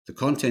The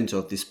content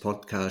of this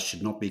podcast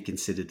should not be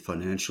considered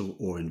financial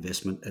or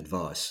investment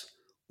advice.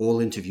 All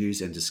interviews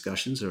and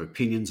discussions are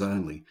opinions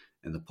only,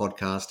 and the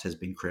podcast has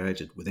been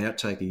created without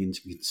taking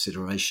into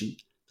consideration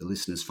the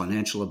listener's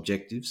financial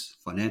objectives,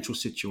 financial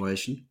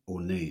situation,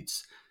 or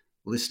needs.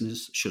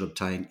 Listeners should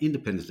obtain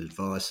independent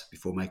advice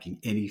before making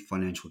any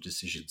financial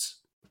decisions.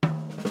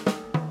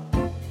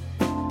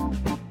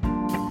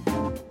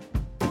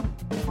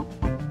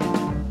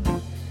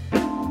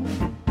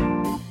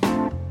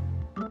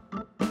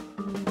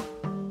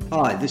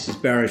 Hi, this is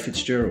Barry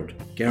Fitzgerald,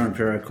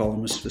 Garimpeiro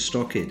columnist for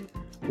Stockhead.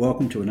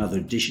 Welcome to another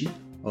edition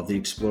of the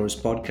Explorers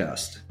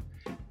podcast.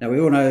 Now,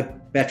 we all know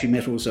battery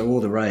metals are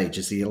all the rage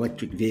as the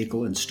electric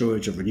vehicle and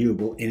storage of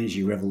renewable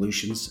energy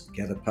revolutions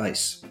gather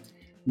pace.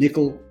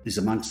 Nickel is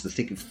amongst the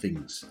thick of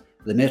things.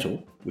 The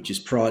metal, which is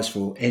prized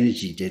for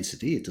energy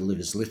density, it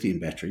delivers lithium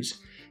batteries,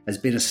 has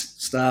been a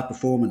star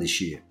performer this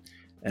year.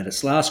 At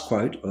its last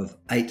quote of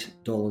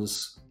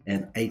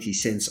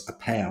 $8.80 a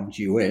pound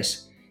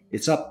US,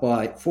 it's up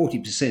by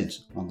 40%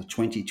 on the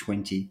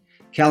 2020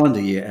 calendar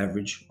year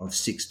average of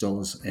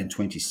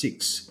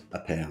 $6.26 a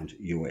pound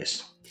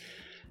US.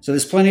 So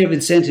there's plenty of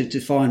incentive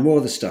to find more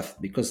of the stuff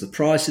because the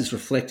price is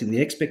reflecting the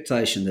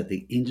expectation that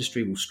the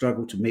industry will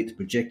struggle to meet the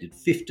projected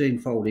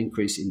 15-fold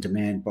increase in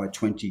demand by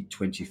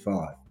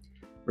 2025.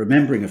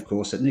 Remembering, of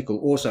course, that nickel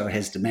also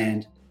has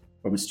demand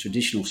from its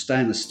traditional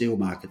stainless steel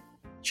market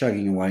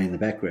chugging away in the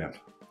background.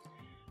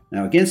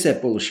 Now, against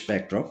that bullish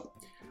backdrop,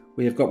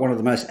 we have got one of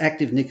the most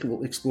active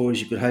nickel explorers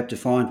you could hope to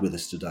find with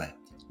us today,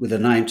 with a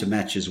name to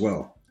match as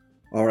well,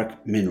 Auroch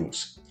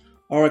Minerals.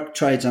 Auroch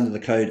trades under the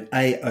code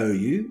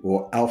AOU,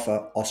 or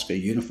Alpha Oscar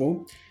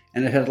Uniform,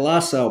 and it had a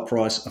last sale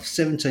price of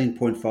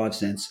 17.5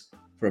 cents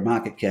for a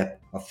market cap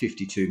of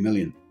 52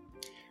 million.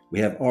 We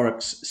have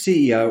Auroch's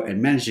CEO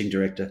and Managing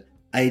Director,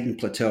 Aidan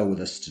Platel,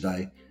 with us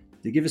today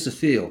to give us a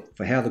feel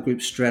for how the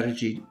group's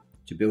strategy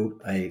to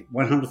build a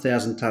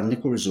 100,000 tonne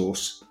nickel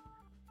resource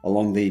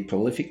along the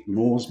prolific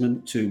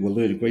Norseman to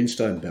Walluna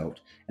Greenstone belt,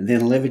 and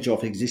then leverage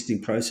off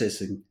existing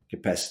processing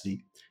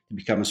capacity to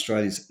become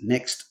Australia's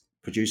next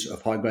producer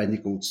of high-grade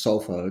nickel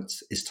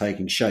sulphides is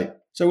taking shape.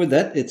 So with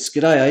that, it's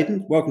G'day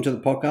Aidan, welcome to the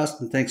podcast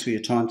and thanks for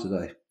your time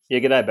today. Yeah,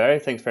 g'day Barry,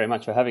 thanks very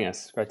much for having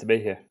us. Great to be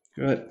here.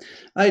 Great.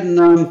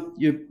 Aidan,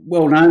 you're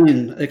well known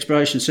in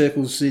exploration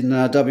circles in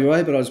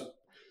WA, but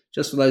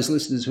just for those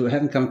listeners who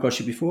haven't come across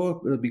you before,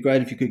 it would be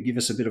great if you could give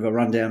us a bit of a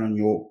rundown on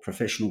your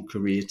professional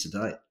career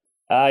today.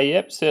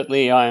 Yep,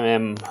 certainly I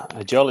am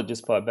a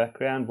geologist by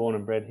background, born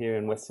and bred here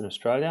in Western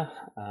Australia.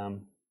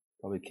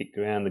 Probably kicked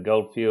around the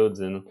goldfields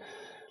and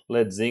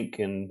lead, zinc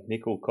and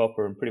nickel,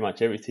 copper and pretty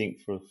much everything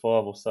for 5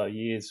 or so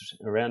years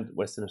around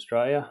Western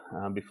Australia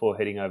before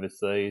heading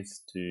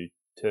overseas to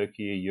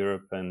Turkey,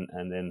 Europe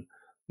and then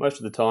most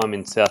of the time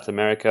in South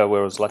America,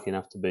 where I was lucky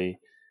enough to be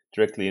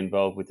directly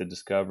involved with the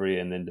discovery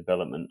and then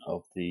development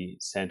of the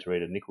Santa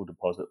Rita nickel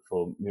deposit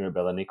for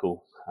Mirabella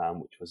Nickel,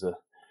 which was a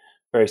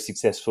very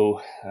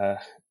successful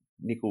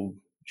nickel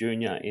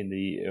junior in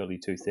the early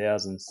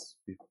 2000s,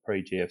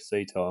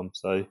 pre-GFC time.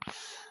 So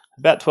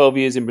about 12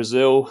 years in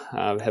Brazil.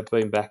 Have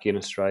been back in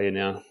Australia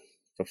now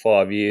for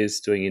 5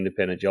 years doing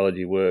independent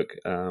geology work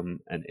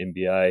and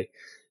MBA.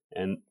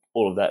 And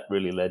all of that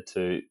really led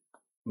to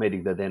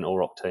meeting the then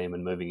Auroch team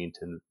and moving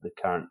into the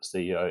current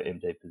CEO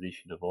MD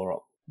position of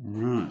Auroch.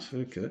 Right,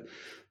 okay.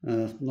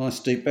 Nice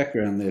deep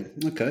background there.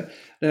 Okay.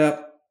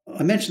 Now,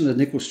 I mentioned the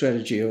nickel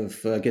strategy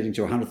of getting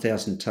to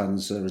 100,000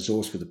 tonnes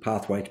resource with a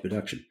pathway to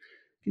production.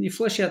 Can you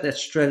flesh out that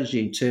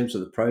strategy in terms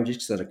of the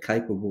projects that are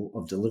capable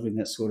of delivering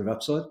that sort of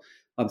upside?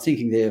 I'm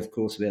thinking there, of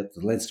course, about the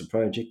Leinster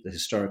project, the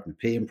historic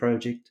Nepean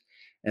project,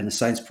 and the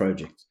Saints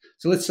project.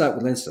 So let's start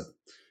with Leinster,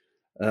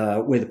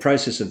 where the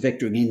process of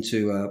vectoring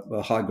into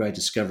a high-grade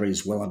discovery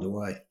is well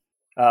underway.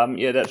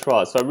 Yeah, that's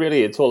right. So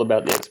really it's all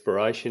about the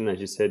exploration.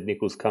 As you said,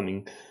 nickel's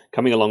coming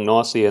along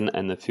nicely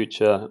and the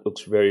future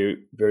looks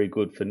very, very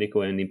good for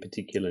nickel and in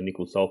particular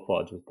nickel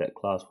sulphides with that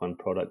class 1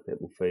 product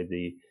that will feed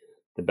the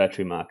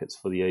battery markets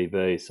for the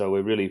EV. So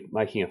we're really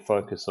making a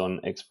focus on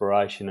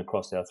exploration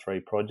across our 3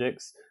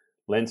 projects.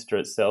 Leinster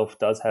itself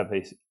does have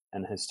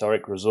an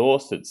historic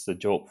resource. It's the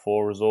JORC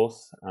 4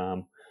 resource.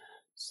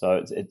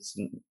 So it's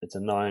a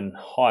known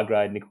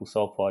high-grade nickel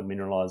sulphide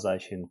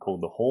mineralisation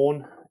called the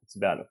Horn. It's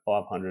about a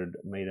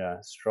 500-metre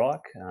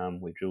strike.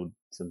 We drilled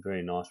some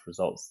very nice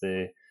results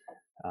there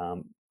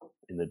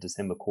in the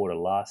December quarter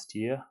last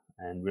year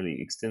and really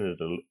extended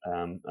it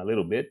a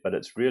little bit, but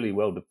it's really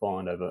well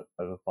defined over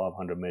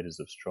 500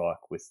 metres of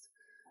strike with,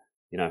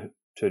 2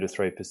 to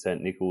 3%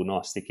 nickel,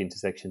 nice thick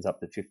intersections up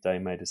to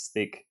 15 metres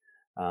thick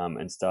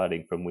and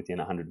starting from within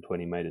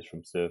 120 metres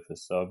from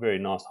surface. So a very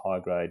nice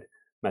high-grade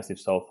massive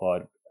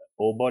sulphide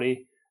ore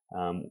body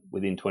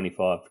within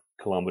 25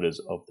 kilometres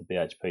of the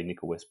BHP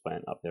Nickel West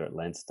plant up there at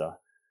Leinster.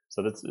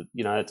 So that's,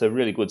 it's a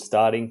really good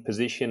starting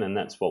position, and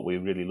that's what we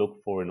really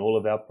look for in all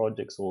of our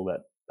projects.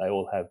 They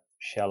all have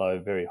shallow,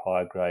 very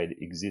high grade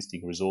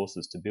existing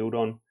resources to build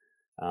on.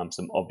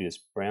 Some obvious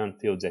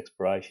brownfields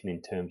exploration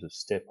in terms of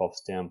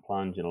step-offs, down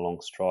plunge and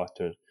along strike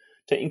to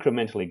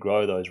incrementally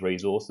grow those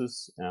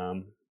resources.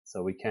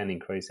 So we can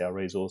increase our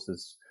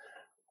resources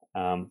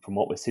from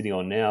what we're sitting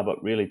on now.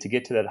 But really, to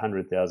get to that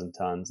 100,000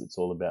 tonnes, it's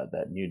all about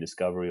that new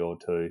discovery or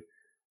two.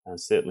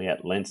 Certainly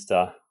at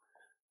Leinster,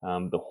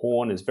 the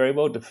Horn is very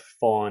well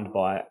defined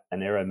by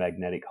an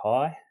aeromagnetic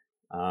high.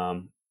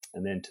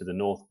 And then to the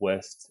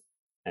northwest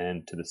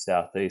and to the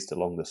southeast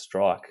along the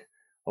strike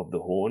of the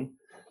Horn,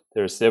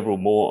 there are several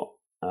more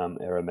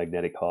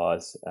aeromagnetic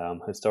highs,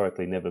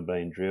 historically never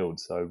been drilled.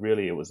 So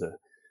really it was a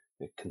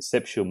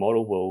conceptual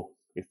model. Well,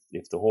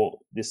 if the Horn,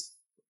 this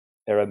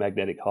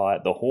aeromagnetic high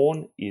at the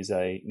Horn is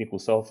a nickel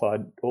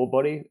sulphide ore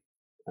body,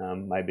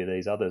 maybe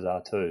these others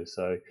are too.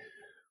 So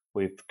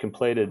we've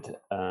completed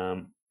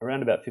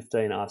around about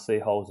 15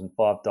 RC holes and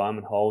 5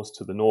 diamond holes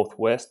to the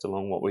northwest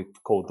along what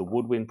we've called the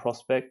Woodwind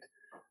prospect.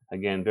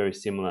 Again, very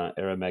similar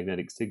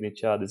aeromagnetic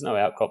signature. There's no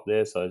outcrop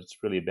there, so it's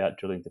really about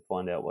drilling to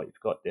find out what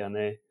you've got down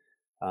there.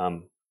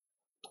 And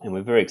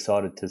we're very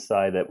excited to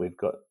say that we've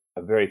got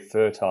a very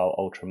fertile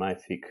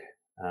ultramafic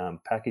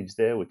package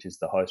there, which is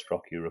the host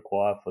rock you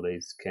require for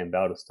these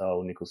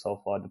Kambalda-style nickel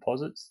sulphide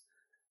deposits.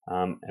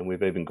 And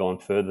we've even gone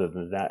further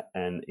than that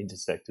and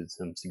intersected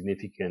some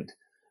significant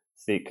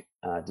thick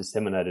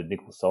disseminated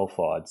nickel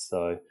sulphides.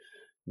 So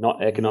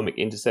not economic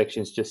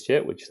intersections just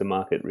yet, which the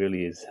market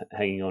really is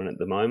hanging on at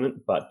the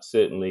moment, but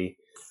certainly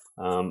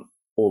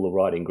all the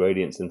right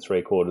ingredients and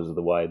 3/4 of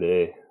the way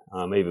there.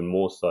 Even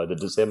more so, the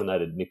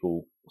disseminated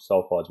nickel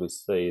sulphides we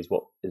see is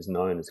what is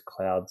known as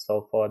cloud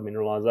sulphide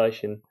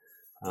mineralisation,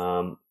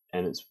 and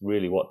it's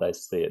really what they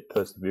see at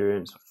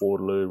Perseverance,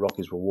 Waterloo,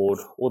 Rocky's Reward,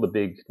 all the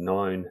big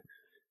known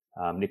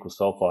nickel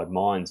sulphide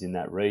mines in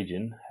that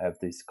region have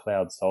these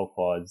cloud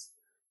sulphides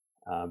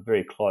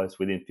very close,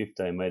 within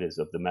 15 metres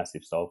of the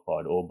massive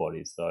sulphide ore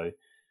bodies. So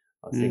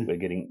I think we're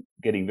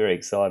getting very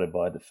excited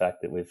by the fact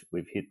that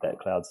we've hit that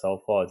cloud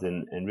sulphides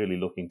and really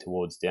looking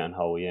towards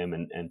downhole EM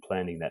and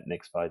planning that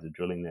next phase of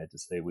drilling there to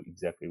see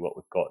exactly what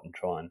we've got and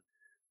try and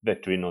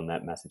vector in on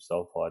that massive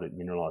sulphide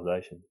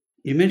mineralisation.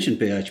 You mentioned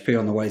BHP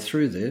on the way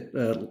through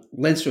there.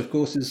 Leinster, of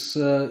course, is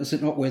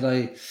it not where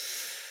they,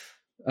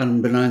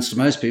 unbeknownst to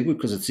most people,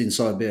 because it's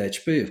inside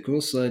BHP, of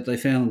course, they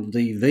found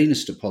the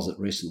Venus deposit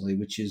recently,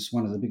 which is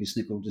one of the biggest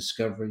nickel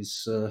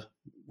discoveries,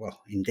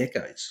 in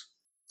decades.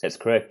 That's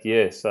correct,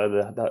 yeah.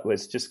 So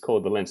it's just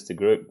called the Leinster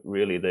Group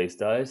really these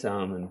days,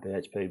 and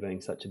BHP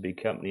being such a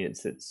big company,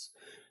 it's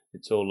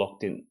all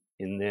locked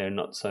in there,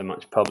 not so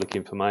much public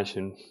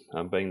information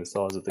being the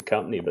size of the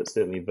company, but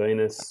certainly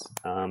Venus,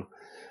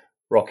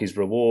 Rocky's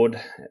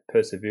Reward,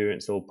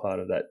 Perseverance, all part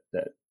of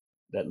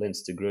that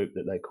Leinster Group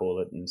that they call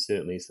it, and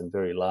certainly some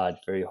very large,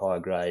 very high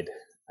grade,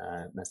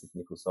 massive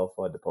nickel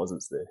sulphide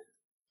deposits there.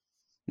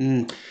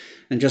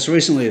 And just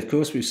recently, of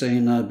course, we've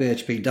seen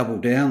BHP double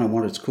down on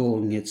what it's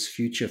calling its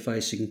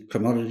future-facing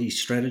commodity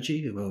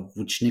strategy, of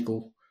which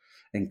nickel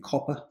and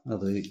copper are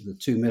the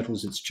two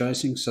metals it's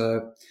chasing.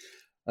 So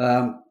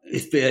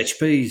if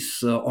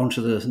BHP's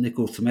onto the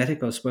nickel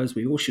thematic, I suppose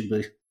we all should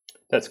be.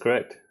 That's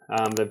correct.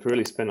 They've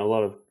really spent a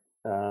lot of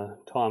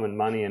time and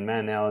money and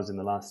man hours in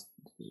the last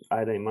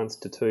 18 months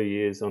to 2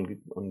 years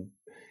on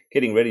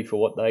getting ready for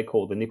what they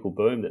call the nickel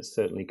boom that's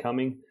certainly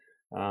coming.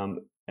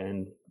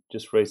 And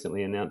just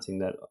recently announcing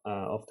that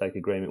offtake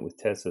agreement with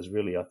Tesla's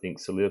really, I think,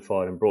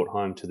 solidified and brought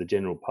home to the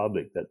general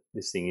public that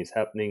this thing is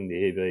happening.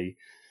 The EV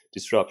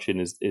disruption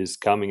is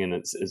coming, and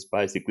it's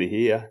basically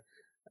here.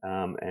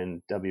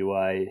 And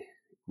WA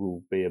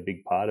will be a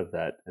big part of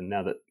that. And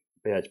now that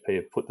BHP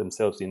have put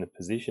themselves in a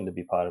position to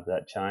be part of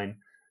that chain,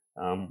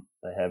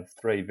 they have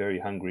 3 very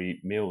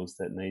hungry mills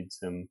that need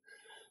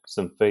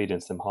some feed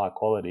and some high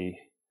quality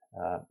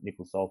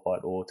nickel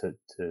sulphide ore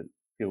to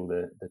fill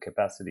the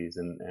capacities,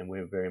 and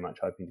we're very much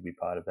hoping to be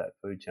part of that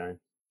food chain.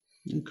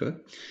 Okay,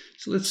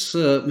 so let's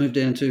move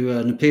down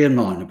to Nepean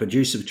Mine, a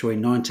producer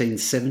between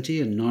 1970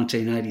 and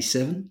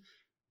 1987.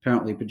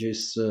 Apparently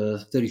produced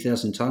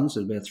 30,000 tonnes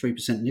at about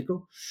 3%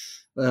 nickel.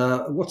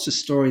 What's the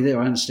story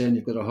there? I understand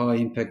you've got a high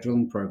impact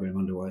drilling program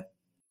underway.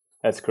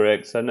 That's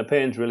correct. So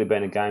Nepean's really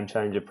been a game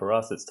changer for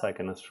us. It's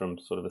taken us from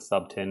sort of a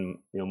sub 10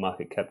 mil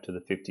market cap to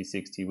the 50,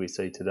 60 we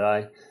see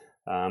today.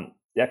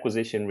 The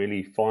acquisition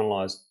really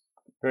finalised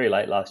very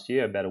late last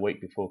year, about a week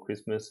before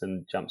Christmas,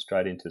 and jumped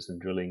straight into some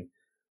drilling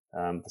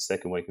the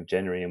second week of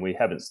January, and we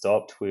haven't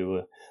stopped. We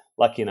were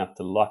lucky enough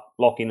to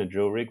lock in a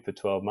drill rig for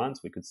 12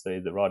 months. We could see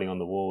the writing on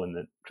the wall and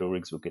that drill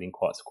rigs were getting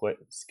quite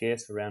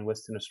scarce around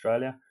Western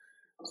Australia.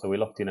 So we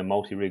locked in a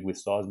multi-rig with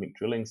seismic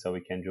drilling so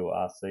we can drill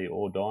RC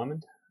or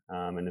diamond,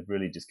 and have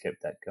really just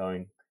kept that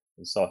going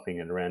and cycling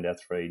it around our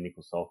 3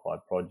 nickel sulphide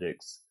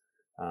projects.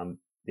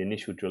 The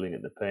initial drilling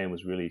at Nepean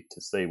was really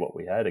to see what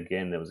we had.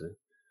 Again, there was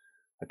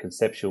a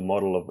conceptual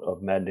model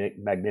of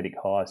magnetic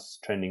highs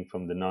trending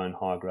from the known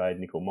high-grade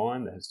nickel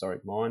mine, the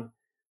historic mine.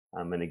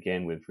 And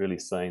again, we've really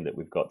seen that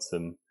we've got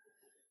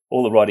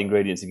all the right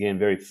ingredients, again,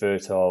 very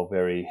fertile,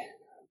 very,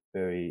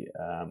 very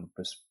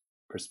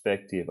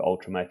prospective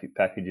ultramafic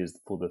packages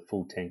for the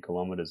full 10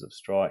 kilometres of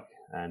strike.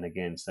 And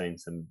again, seeing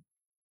some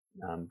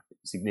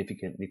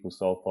significant nickel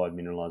sulphide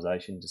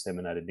mineralisation,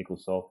 disseminated nickel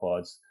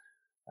sulphides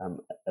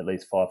at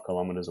least 5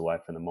 kilometres away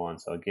from the mine.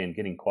 So again,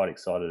 getting quite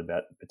excited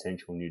about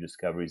potential new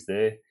discoveries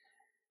there.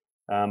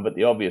 But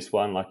the obvious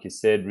one, like you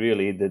said,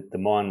 really, the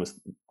mine was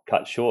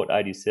cut short,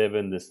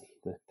 87,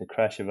 the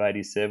crash of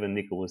 87,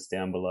 nickel was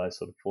down below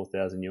sort of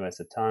 4,000 US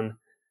a tonne.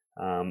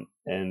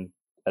 And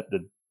at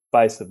the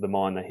base of the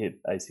mine, they hit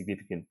a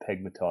significant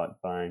pegmatite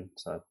vein,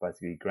 so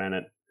basically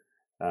granite.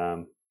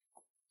 And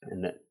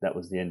that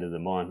was the end of the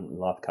mine,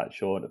 life cut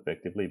short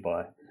effectively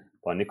by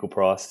nickel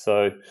price.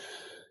 So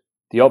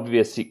the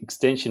obvious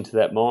extension to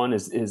that mine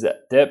is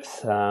at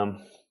depth.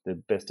 The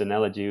best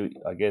analogy,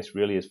 I guess,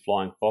 really is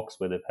Flying Fox,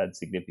 where they've had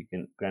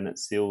significant granite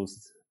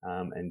sills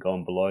and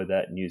gone below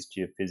that and used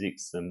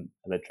geophysics and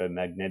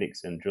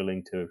electromagnetics and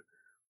drilling to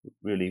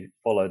really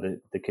follow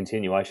the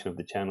continuation of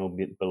the channel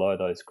below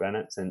those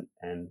granites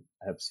and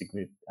have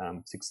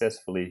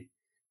successfully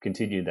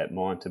continued that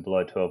mine to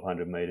below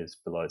 1,200 metres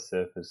below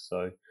surface.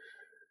 So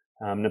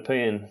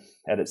Nepean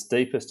at its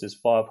deepest is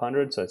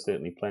 500, so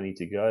certainly plenty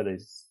to go.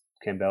 These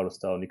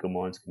Kambalda-style nickel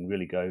mines can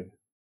really go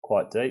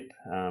quite deep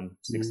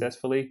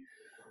successfully.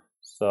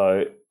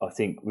 So I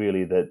think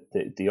really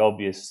that the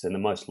obvious and the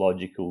most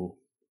logical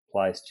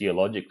place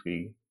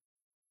geologically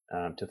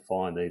to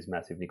find these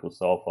massive nickel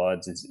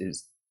sulphides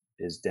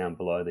is down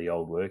below the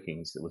old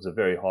workings. It was a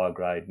very high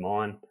grade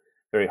mine,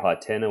 very high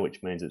tenor,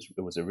 which means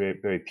it was a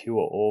very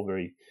pure ore,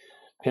 very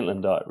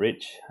pentlandite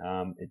rich.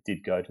 It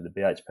did go to the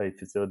BHP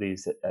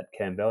facilities at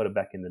Kambalda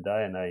back in the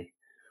day, and they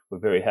were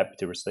very happy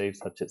to receive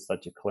such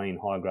a clean,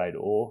 high grade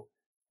ore.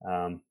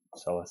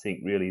 So I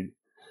think really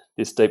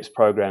this Deeps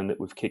program that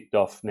we've kicked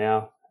off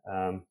now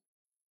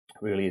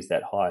really is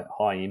that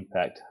high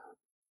impact,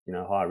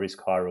 high risk,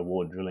 high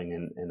reward drilling,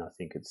 and I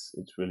think it's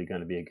really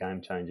going to be a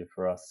game changer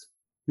for us.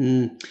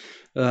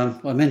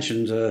 I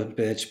mentioned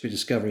BHP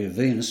discovery of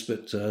Venus,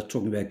 but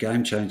talking about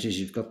game changers,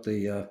 you've got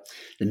the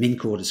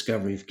Mincor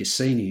discovery of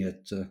Cassini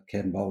at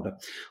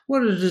Kambalda.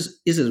 What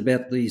is it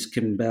about these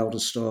Kambalda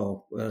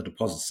style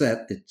deposits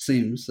that it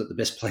seems that the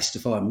best place to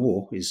find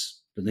more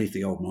is beneath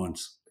the old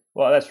mines?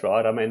 Well, that's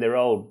right. I mean,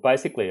 they're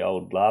basically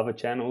old lava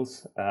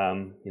channels.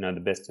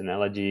 The best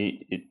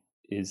analogy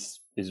is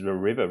a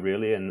river,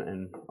 really,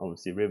 and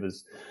obviously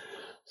rivers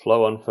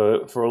flow on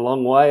for a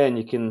long way, and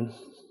you can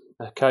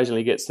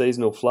occasionally get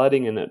seasonal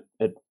flooding, and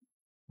it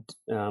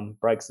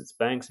breaks its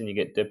banks, and you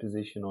get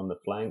deposition on the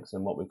flanks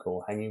and what we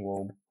call hanging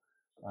wall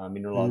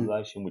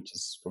mineralisation, which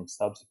is from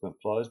subsequent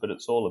flows. But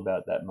it's all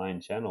about that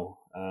main channel.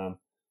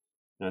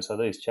 So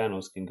these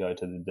channels can go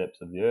to the depths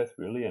of the earth,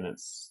 really, and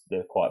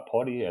they're quite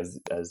potty. As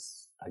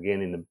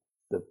again in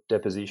the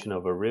deposition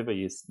of a river,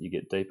 you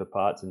get deeper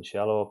parts and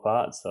shallower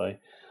parts. So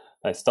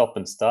they stop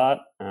and start,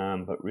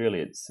 but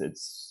really it's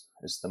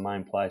the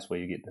main place where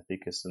you get the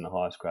thickest and the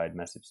highest grade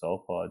massive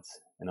sulphides.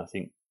 And I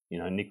think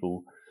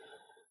nickel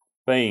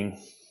being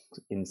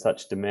in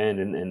such demand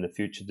and the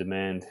future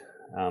demand,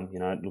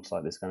 it looks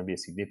like there's going to be a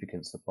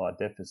significant supply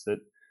deficit,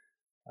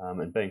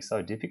 and being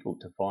so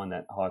difficult to find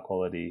that high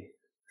quality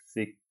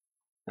thick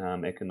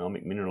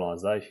economic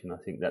mineralisation, I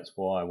think that's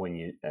why when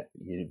you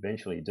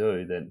eventually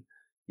do, then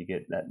you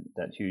get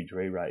that huge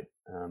re-rate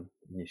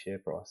in your share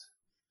price.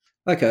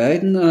 Okay,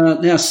 Aidan.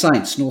 Now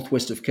Saints,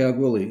 northwest of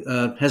Kalgoorlie,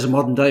 has a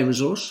modern day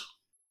resource?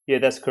 Yeah,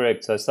 that's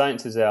correct. So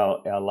Saints is our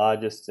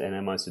largest and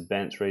our most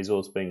advanced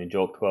resource, being a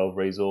JORC 12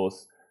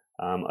 resource,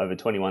 over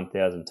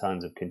 21,000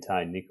 tonnes of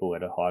contained nickel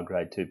at a high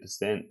grade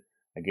 2%.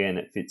 Again,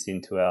 it fits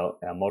into our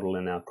model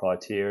and our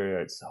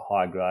criteria. It's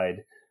high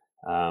grade.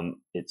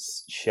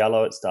 It's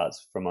shallow. It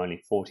starts from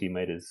only 40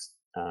 metres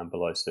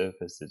below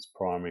surface. It's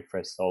primary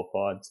fresh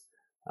sulphides,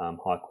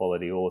 high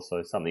quality ore,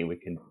 so something we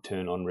can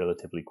turn on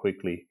relatively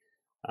quickly.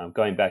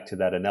 Going back to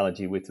that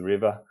analogy with the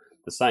river,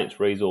 the Saints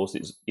resource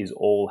is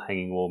all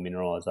hanging wall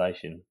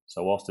mineralisation.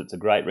 So whilst it's a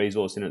great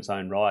resource in its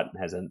own right, it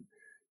has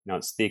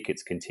it's thick,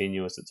 it's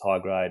continuous, it's high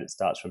grade, it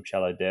starts from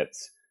shallow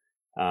depths.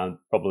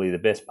 Probably the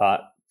best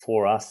part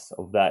for us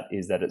of that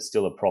is that it's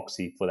still a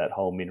proxy for that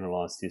whole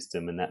mineralised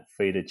system, and that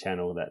feeder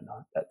channel,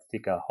 that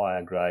thicker,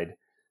 higher grade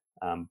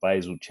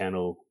basal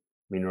channel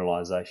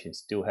mineralisation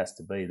still has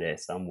to be there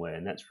somewhere,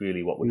 and that's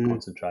really what we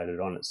concentrated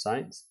on at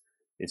Saints,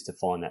 is to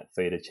find that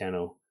feeder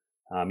channel.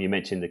 You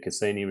mentioned the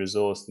Cassini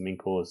resource, the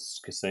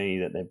Mincor's Cassini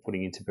that they're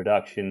putting into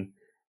production.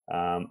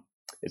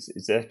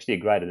 It's actually a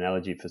great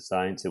analogy for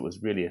Saints. It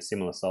was really a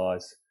similar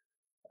size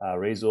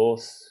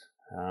resource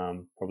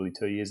probably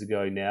 2 years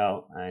ago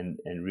now, and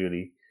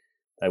really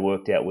they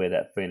worked out where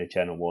that feeder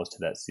channel was to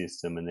that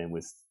system, and then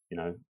with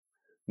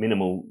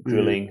minimal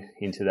drilling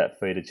into that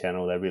feeder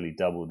channel, they really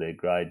doubled their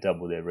grade,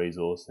 doubled their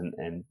resource,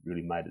 and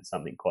really made it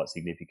something quite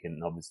significant,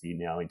 and obviously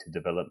now into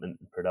development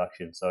and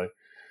production. So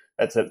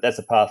that's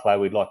a pathway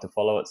we'd like to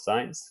follow at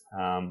Saints,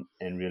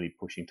 and really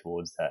pushing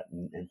towards that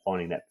and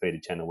finding that feeder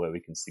channel where we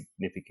can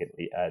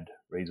significantly add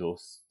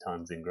resource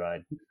tonnes in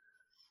grade.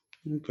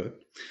 Okay.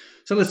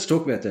 So let's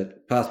talk about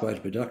that pathway to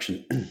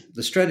production.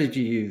 The strategy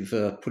you've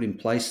put in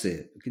place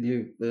there,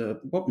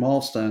 what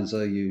milestones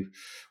are you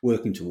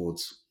working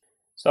towards?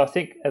 So I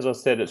think, as I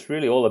said, it's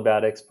really all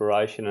about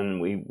exploration, and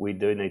we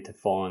do need to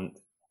find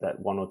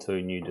one or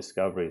two new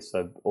discoveries.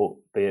 So,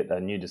 be it a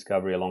new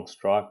discovery along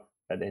strike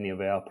at any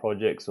of our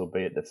projects, or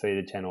be it the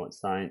feeder channel at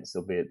Saints,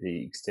 or be it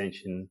the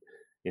extension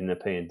in the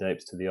P and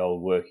Deeps to the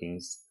old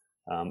workings.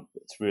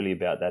 It's really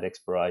about that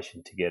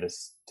exploration to get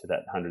us to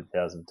that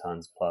 100,000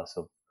 tonnes plus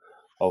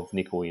of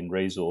nickel in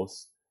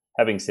resource.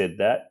 Having said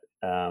that,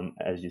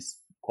 as you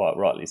quite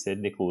rightly said,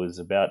 nickel is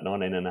about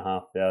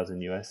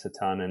 19,500 US a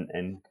tonne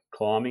and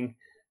climbing.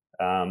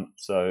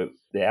 So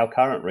our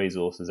current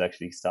resources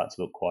actually start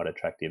to look quite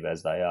attractive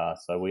as they are.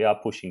 So we are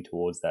pushing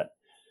towards that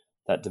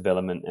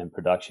development and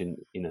production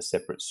in a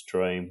separate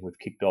stream. We've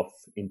kicked off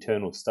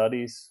internal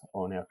studies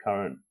on our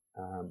current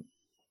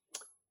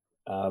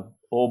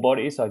ore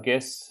bodies, I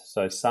guess.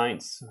 So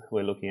Saints,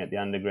 we're looking at the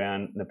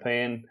underground.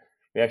 Nepean,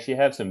 we actually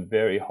have some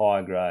very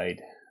high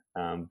grade,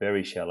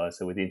 very shallow,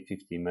 so within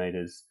 50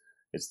 metres.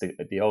 It's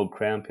the old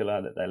crown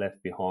pillar that they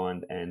left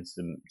behind, and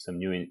some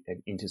new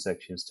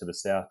intersections to the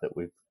south that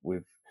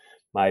we've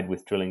made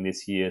with drilling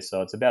this year.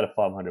 So it's about a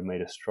 500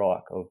 metre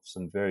strike of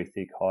some very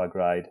thick, high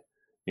grade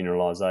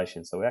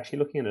mineralisation. So we're actually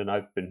looking at an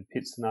open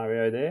pit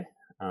scenario there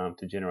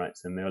to generate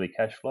some early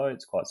cash flow.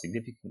 It's quite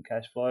significant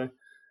cash flow.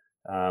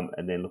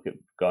 And then look at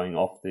going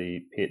off the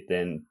pit,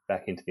 then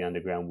back into the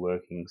underground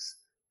workings.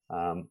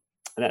 And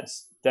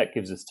that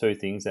gives us two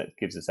things. That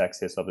gives us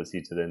access,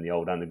 obviously, to then the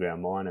old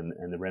underground mine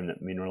and the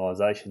remnant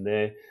mineralisation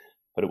there.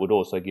 But it would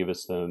also give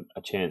us a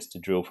chance to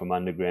drill from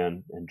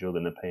underground and drill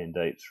in the P and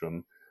Deeps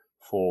from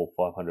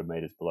 500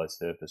 metres below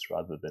surface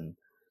rather than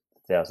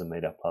 1,000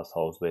 metre plus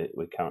holes we're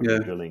currently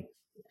drilling.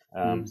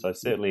 So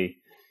certainly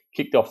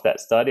kicked off that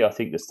study. I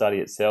think the study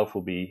itself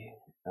will be,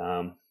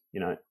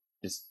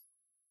 just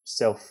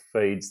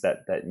self-feeds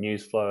that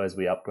news flow as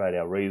we upgrade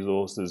our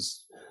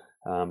resources,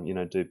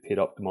 do pit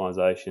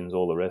optimizations,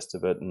 all the rest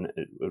of it, and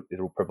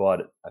it'll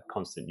provide a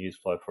constant news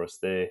flow for us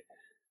there.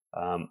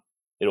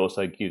 It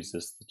also gives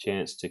us the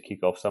chance to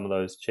kick off some of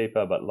those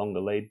cheaper but longer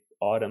lead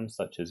items,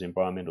 such as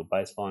environmental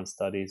baseline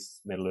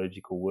studies,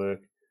 metallurgical work,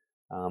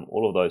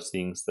 all of those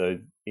things. So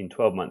in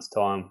 12 months'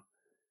 time,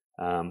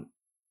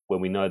 when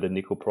we know the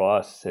nickel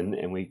price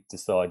and we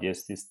decide,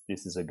 yes, this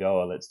is a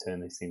goer, let's turn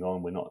this thing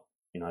on, we're not,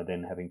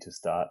 then having to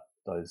start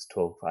those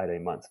 12,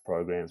 18 month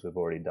programs. We've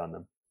already done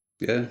them.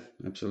 Yeah,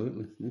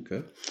 absolutely.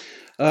 Okay.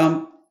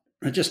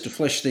 Just to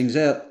flesh things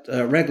out,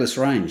 Raglas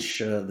Range,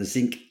 the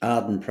Zinc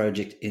Arden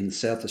project in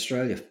South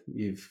Australia.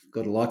 You've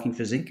got a liking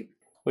for zinc?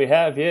 We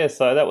have, yeah.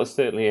 So that was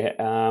certainly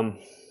our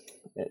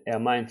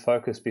main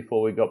focus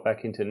before we got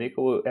back into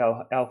nickel.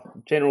 Our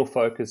general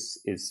focus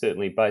is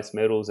certainly base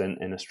metals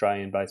and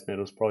Australian base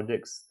metals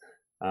projects.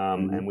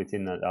 And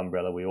within that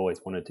umbrella, we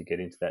always wanted to get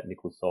into that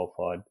nickel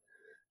sulphide.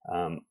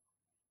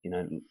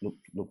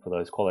 Look for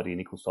those quality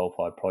nickel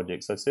sulphide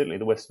projects. So certainly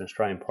the Western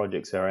Australian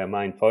projects are our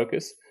main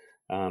focus,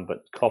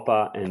 but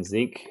copper and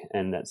zinc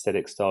and that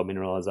SEDEX style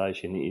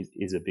mineralisation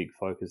is a big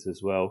focus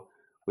as well.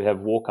 We have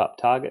walk-up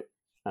target,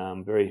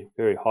 very,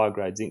 very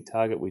high-grade zinc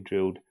target. We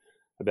drilled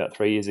about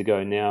 3 years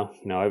ago now,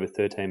 over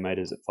 13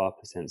 metres at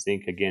 5%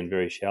 zinc, again,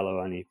 very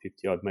shallow, only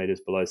 50-odd metres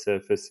below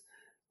surface,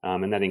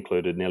 and that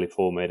included nearly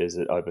 4 metres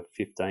at over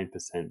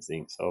 15%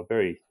 zinc. So a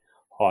very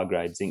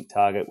high-grade zinc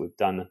target. We've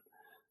done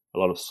a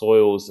lot of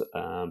soils,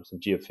 some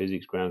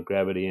geophysics, ground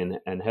gravity,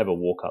 and have a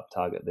walk-up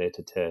target there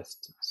to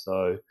test.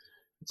 So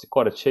it's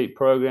quite a cheap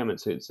program.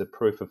 It's a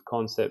proof of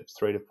concept,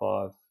 3 to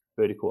 5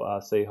 vertical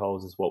RC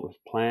holes is what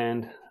we've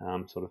planned,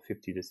 sort of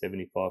 $50,000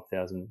 to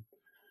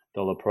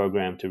 $75,000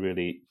 program to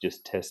really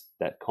just test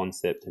that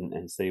concept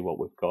and see what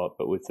we've got.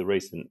 But with the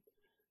recent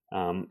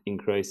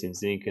increase in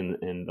zinc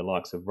and the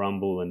likes of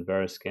Rumble and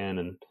Veriscan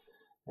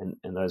and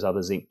those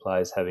other zinc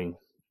players having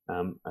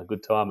a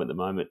good time at the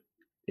moment,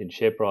 in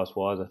share price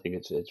wise, I think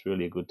it's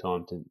really a good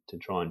time to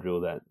try and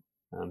drill that.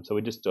 So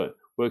we're just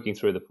working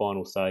through the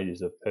final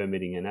stages of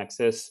permitting and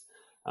access,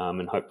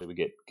 and hopefully we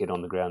get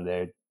on the ground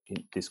there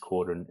in this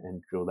quarter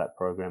and drill that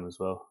program as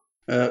well.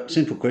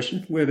 Simple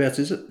question: whereabouts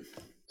is it?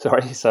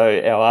 Sorry, so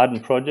our Arden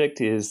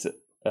project is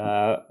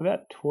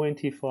about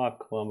 25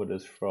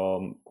 kilometres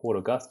from Port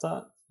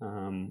Augusta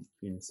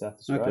in South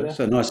Australia. Okay,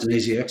 so nice and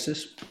easy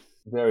access.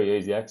 Very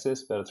easy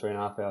access, about a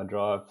 3.5 hour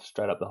drive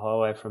straight up the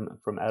highway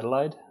from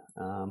Adelaide.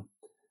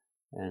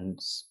 And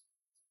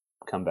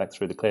come back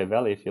through the Clare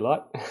Valley if you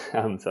like.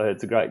 So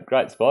it's a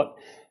great spot.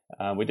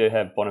 We do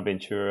have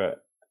Bonaventura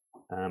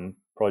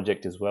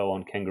project as well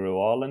on Kangaroo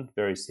Island,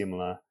 very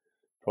similar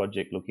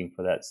project looking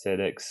for that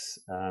SEDEX,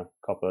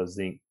 copper,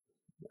 zinc,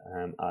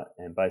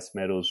 and base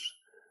metals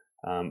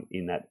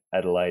in that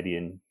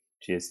Adelaidean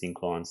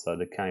geosyncline. So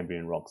the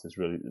Cambrian rocks is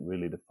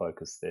really the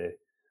focus there.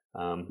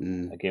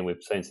 Again,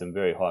 we've seen some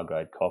very high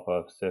grade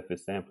copper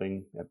surface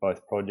sampling at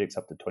both projects,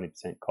 up to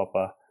 20%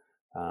 copper.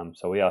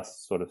 So we are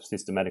sort of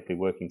systematically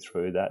working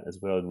through that as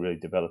well, really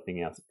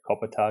developing our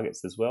copper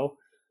targets as well.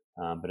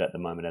 But at the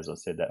moment, as I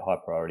said, that high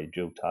priority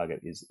drill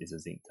target is a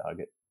zinc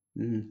target.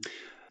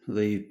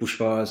 The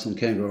bushfires on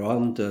Kangaroo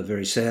Island are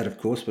very sad, of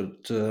course,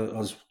 but I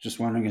was just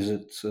wondering, is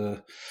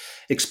it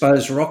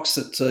exposed rocks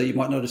that you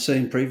might not have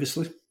seen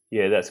previously?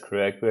 Yeah, that's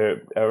correct.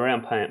 We're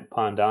around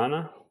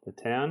Pandana, the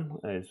town,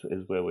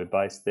 is where we're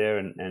based there,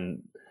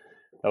 and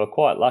they were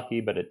quite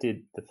lucky, but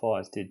the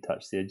fires did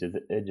touch the edge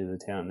of the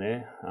town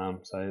there.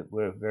 So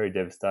we're very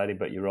devastated.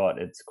 But you're right,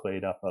 it's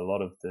cleared up a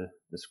lot of the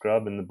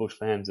scrub and the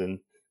bushlands, and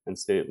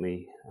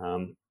certainly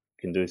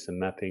can do some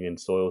mapping and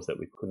soils that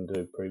we couldn't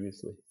do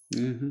previously.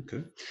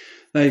 Okay.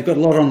 Now you've got a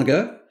lot on the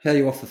go. How are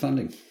you off for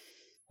funding?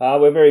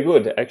 We're very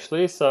good,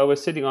 actually. So we're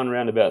sitting on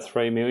around about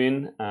 3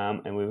 million,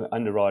 and we're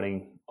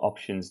underwriting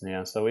options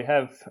now. So we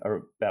have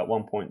about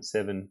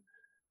 $1.7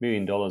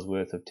 million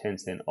worth of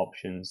 10-cent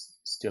options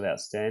still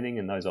outstanding,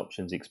 and those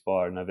options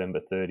expire November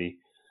 30.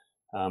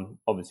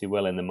 Obviously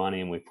well in the money,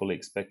 and we fully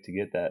expect to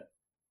get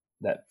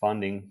that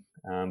funding,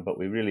 but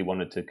we really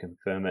wanted to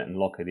confirm it and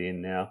lock it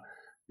in now.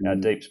 Our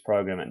Deeps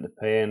program at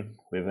Nepean,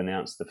 we've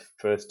announced the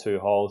first 2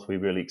 holes. We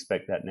really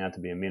expect that now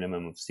to be a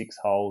minimum of 6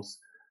 holes,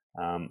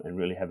 and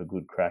really have a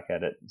good crack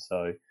at it.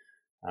 So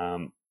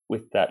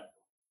with that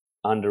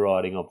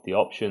underwriting of the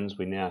options,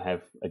 we now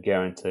have a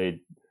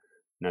guaranteed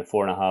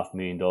 $4.5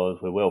 million.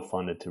 We're well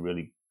funded to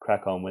really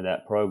crack on with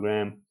that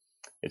program.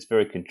 It's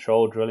very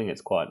controlled drilling.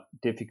 It's quite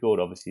difficult,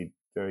 obviously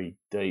very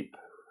deep,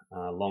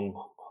 long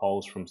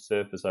holes from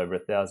surface over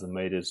 1,000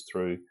 meters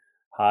through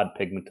hard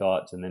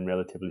pegmatites and then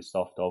relatively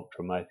soft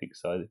ultramafic.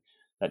 So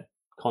that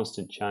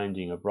constant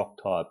changing of rock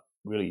type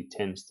really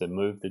tends to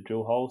move the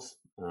drill holes,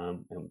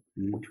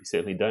 which we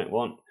certainly don't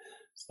want.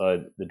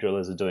 So the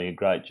drillers are doing a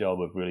great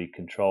job of really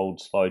controlled,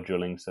 slow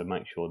drilling, so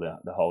make sure that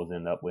the holes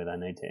end up where they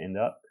need to end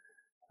up.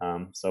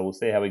 So we'll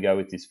see how we go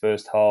with this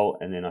first hole,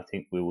 and then I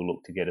think we will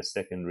look to get a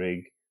second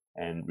rig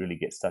and really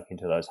get stuck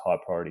into those high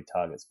priority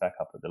targets back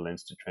up at the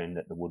Leinster Trend,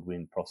 at the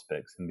Woodwind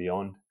prospects and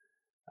beyond.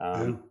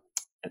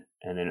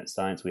 And then at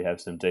Saints, we have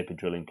some deeper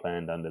drilling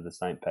planned under the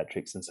St.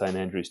 Patrick's and St.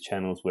 Andrews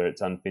channels, where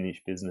it's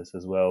unfinished business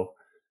as well.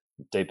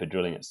 Deeper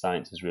drilling at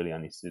Saints is really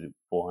only suited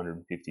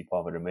 450,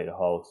 500 metre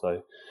holes.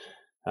 So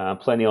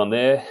plenty on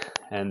there.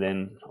 And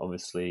then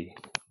obviously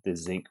the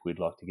zinc, we'd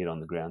like to get on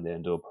the ground there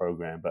and do a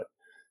program. But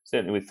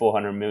certainly with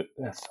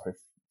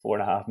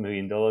 $4.5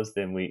 million,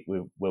 then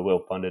we're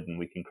well funded and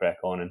we can crack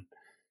on.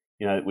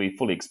 And, we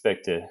fully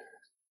expect to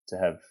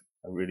have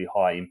a really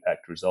high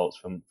impact results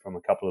from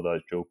a couple of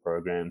those drill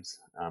programs,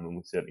 and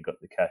we've certainly got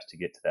the cash to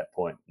get to that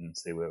point and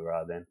see where we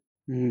are then.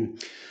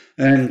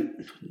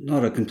 And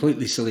not a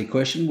completely silly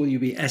question, will you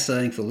be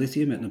assaying for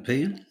lithium at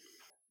Nepean?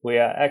 We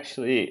are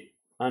actually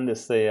under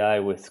CA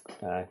with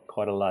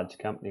quite a large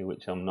company,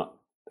 which I'm not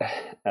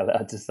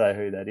allowed to say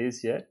who that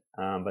is yet,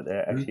 but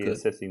they're actually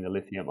assessing the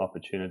lithium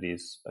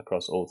opportunities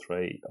across all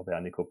 3 of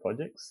our nickel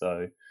projects.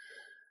 So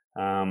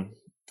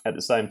at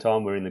the same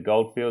time, we're in the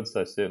gold field,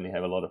 so certainly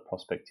have a lot of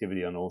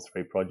prospectivity on all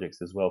 3 projects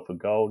as well for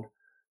gold.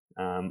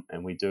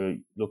 And we do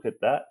look at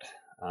that,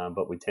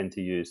 but we tend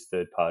to use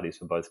third parties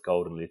for both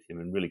gold and lithium,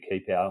 and really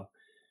keep our,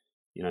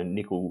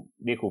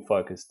 nickel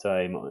focused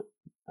team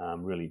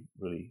really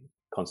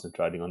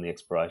concentrating on the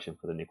exploration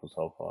for the nickel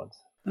sulphides.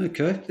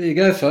 Okay, there you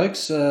go,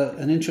 folks.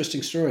 An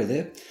interesting story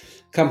there.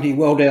 Company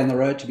well down the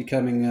road to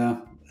becoming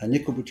a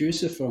nickel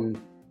producer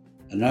from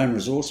a known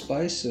resource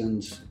base,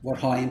 and what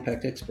high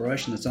impact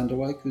exploration that's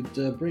underway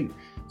could bring.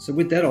 So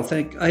with that, I'll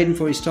thank Aidan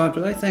for his time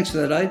today. Thanks for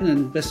that, Aidan,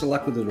 and best of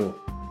luck with it all.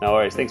 No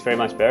worries. Thanks very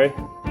much, Barry.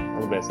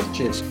 All the best.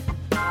 Cheers.